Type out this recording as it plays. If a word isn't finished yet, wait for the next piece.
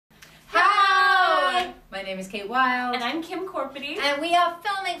name is Kate Wild. And I'm Kim Corpity. And we are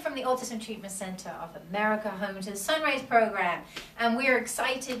filming from the Autism Treatment Center of America, home to the Sunrise program. And we're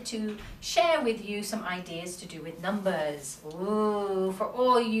excited to share with you some ideas to do with numbers. Ooh, for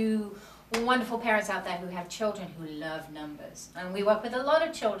all you wonderful parents out there who have children who love numbers. And we work with a lot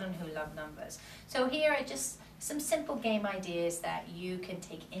of children who love numbers. So here are just some simple game ideas that you can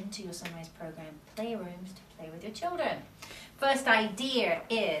take into your Sunrise program playrooms to play with your children. First idea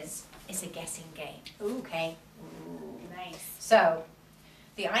is, it's a guessing game. Ooh. Okay. Ooh, nice. So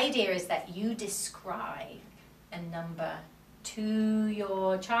the idea is that you describe a number to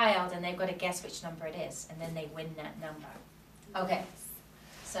your child and they've got to guess which number it is, and then they win that number. Okay.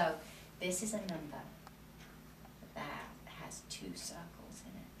 So this is a number that has 2 circles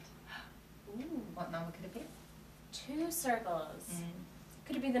in it. Ooh. What number could it be? 2 circles.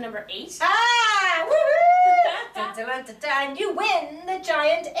 Could it be the number 8? Ah! Woohoo! Da, da, da, da, da, and you win the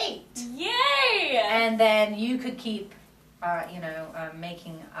giant 8. Yay! And then you could keep,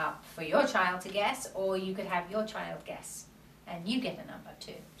 making up for your child to guess, or you could have your child guess, and you get a number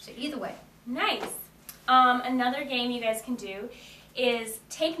too. So either way. Nice. Another game you guys can do is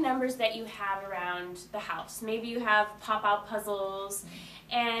take numbers that you have around the house. Maybe you have pop-out puzzles,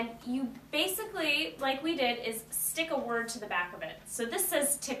 and you basically, like we did, is stick a word to the back of it. So this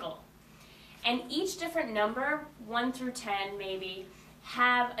says tickle. And each different number, 1 through 10 maybe,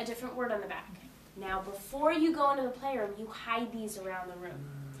 have a different word on the back. Now before you go into the playroom, you hide these around the room.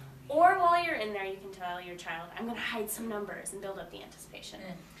 Or while you're in there, you can tell your child, I'm going to hide some numbers and build up the anticipation.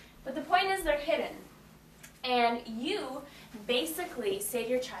 But the point is they're hidden. And you basically say to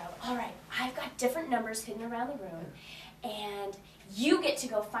your child, all right, I've got different numbers hidden around the room, and you get to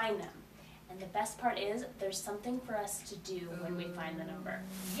go find them. And the best part is there's something for us to do when we find the number.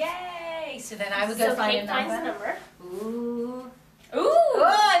 Yay! So then I would go find a number. Finds the number. Ooh. Ooh!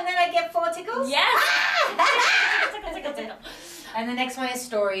 Oh, and then I get 4 tickles? Yes! Ah! Tickle, tickle, tickle. And the next one is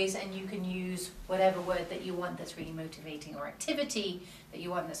stories, and you can use whatever word that you want that's really motivating, or activity that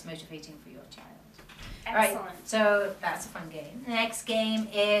you want that's motivating for your child. Excellent. All right, so that's a fun game. The next game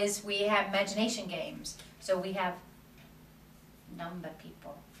is we have imagination games. So we have number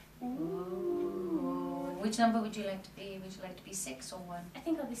people. Ooh. Which number would you like to be? Would you like to be 6 or 1? I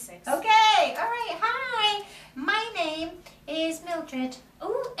think I'll be 6. Okay, all right, hi. My name is Mildred.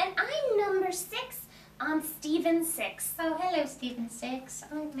 Oh, and I'm number 6. I'm Stephen 6. Oh, hello, Stephen 6.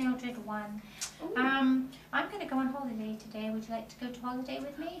 I'm Mildred 1. I'm going to go on holiday today. Would you like to go to holiday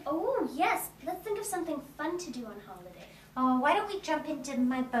with me? Oh, yes. Let's think of something fun to do on holiday. Oh, why don't we jump into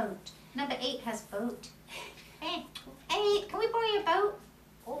my boat? Number 8 has boat. Hey, 8, can we borrow your boat?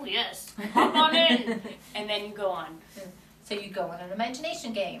 Oh, yes. Hop on in. And then you go on. So you go on an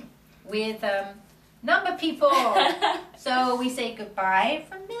imagination game with number people. So we say goodbye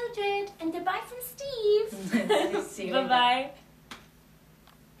from Mildred. And goodbye from Steve. See you later. Bye-bye.